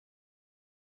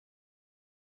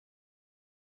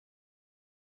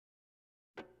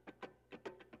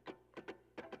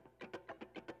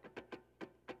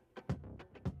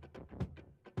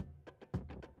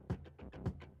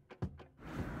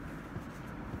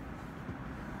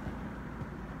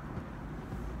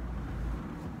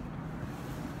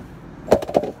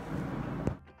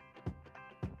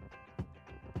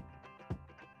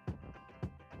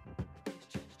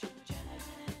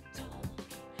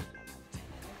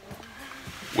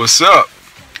What's up?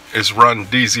 It's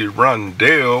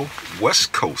RondezzyRondell,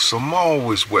 West Coast. I'm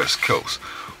always West Coast.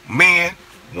 Man,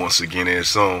 once again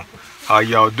it's on. How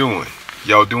y'all doing?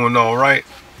 Y'all doing all right?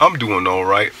 I'm doing all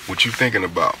right. What you thinking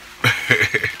about?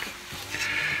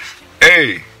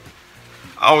 Hey,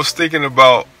 I was thinking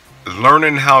about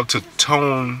learning how to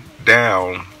tone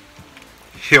down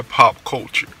hip-hop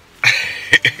culture.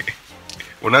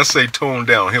 When I say tone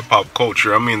down hip-hop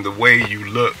culture, I mean the way you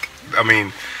look. I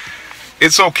mean,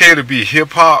 it's okay to be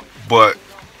hip-hop, but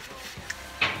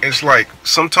it's like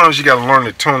sometimes you gotta learn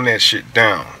to tone that shit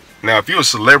down. Now, if you're a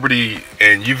celebrity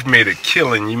and you've made a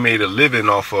killing, you made a living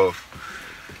off of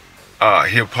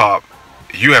hip-hop,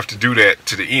 you have to do that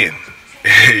to the end.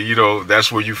 You know,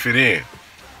 that's where you fit in.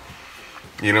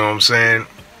 You know what I'm saying?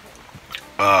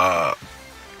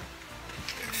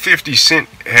 50 Cent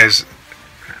has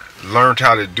learned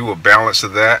how to do a balance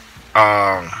of that.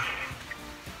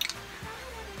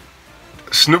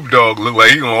 Snoop Dogg look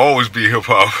like he gonna always be hip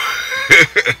hop.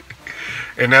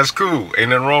 And that's cool. Ain't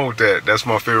nothing wrong with that. That's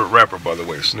my favorite rapper, by the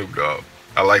way, Snoop Dogg.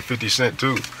 I like 50 Cent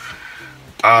too.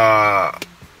 But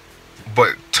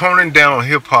toning down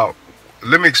hip hop,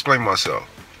 let me explain myself.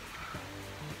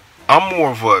 I'm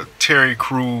more of a Terry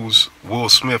Crews, Will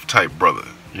Smith type brother.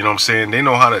 You know what I'm saying? They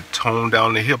know how to tone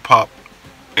down the hip hop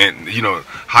and, you know,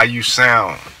 how you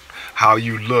sound, how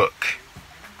you look,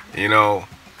 you know,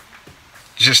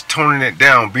 just toning it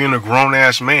down, being a grown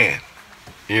ass man.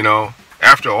 You know,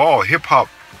 after all, hip hop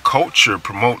culture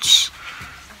promotes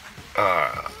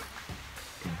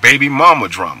baby mama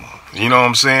drama. You know what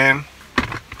I'm saying?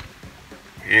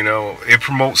 You know, it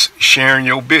promotes sharing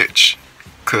your bitch,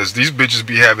 cause these bitches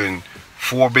be having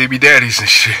 4 baby daddies and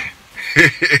shit.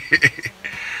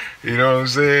 You know what I'm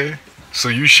saying? So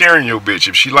you sharing your bitch.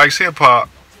 If she likes hip hop,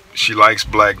 she likes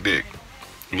black dick.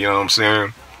 You know what I'm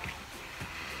saying?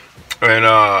 And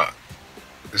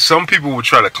some people will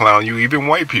try to clown you, even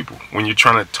white people, when you're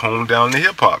trying to tone down the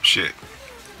hip hop shit.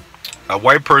 A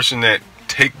white person that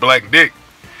take black dick,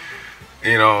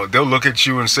 you know, they'll look at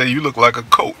you and say you look like a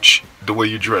coach the way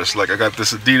you dress. Like, I got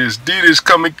this Adidas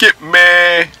come and get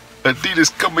me.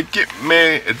 Adidas come and get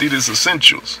me. Adidas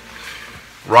Essentials.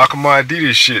 Rocking my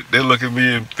Adidas shit. They look at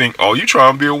me and think, oh, you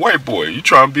trying to be a white boy. You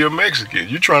trying to be a Mexican.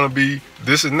 You trying to be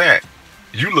this and that.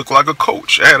 You look like a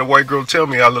coach. I had a white girl tell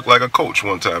me I look like a coach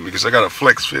one time because I got a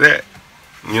flex for that.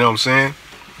 You know what I'm saying?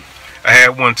 I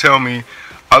had one tell me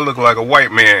I look like a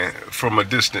white man from a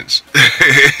distance.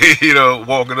 You know,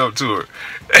 walking up to her.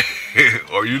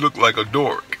 Or you look like a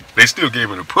dork. They still gave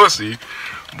me the pussy,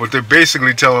 but they're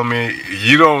basically telling me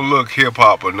you don't look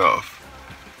hip-hop enough.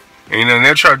 And, you know, and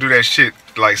they'll try to do that shit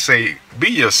like say, be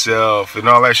yourself and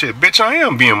all that shit. Bitch, I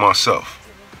am being myself.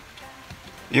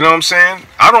 You know what I'm saying?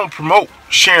 I don't promote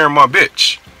sharing my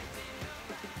bitch.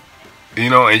 You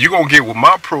know, and you're going to get with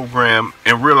my program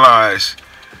and realize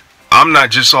I'm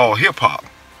not just all hip-hop.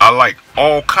 I like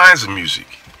all kinds of music.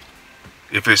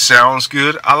 If it sounds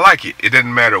good, I like it. It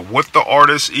doesn't matter what the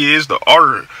artist is. The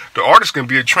artist can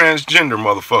be a transgender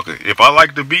motherfucker. If I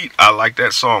like the beat, I like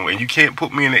that song. And you can't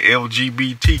put me in the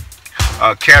LGBT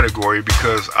category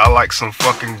because I like some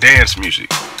fucking dance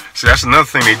music. See, that's another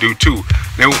thing they do too.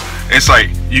 It's like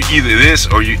you either this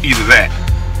or you either that.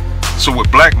 So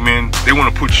with black men, they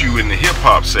want to put you in the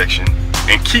hip-hop section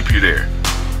and keep you there.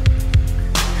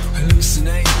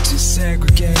 Hallucinate to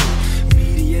segregate,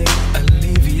 mediate,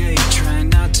 alleviate, try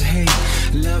not to hate,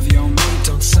 love your mate,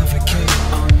 don't suffocate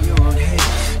on your own hate,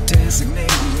 designate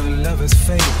your lover's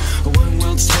fate, a one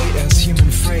world state as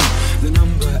human freight, the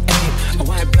number 8, a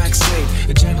white black state,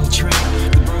 a gentle trait,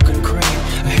 the broken crane,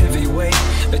 a heavy weight,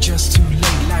 just too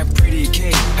late, like pretty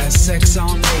Kate, as sex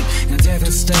all night, in a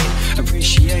death state,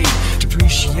 appreciate,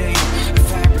 depreciate,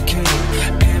 fabricate,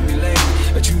 emulate,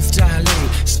 a truth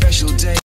dilate, special day.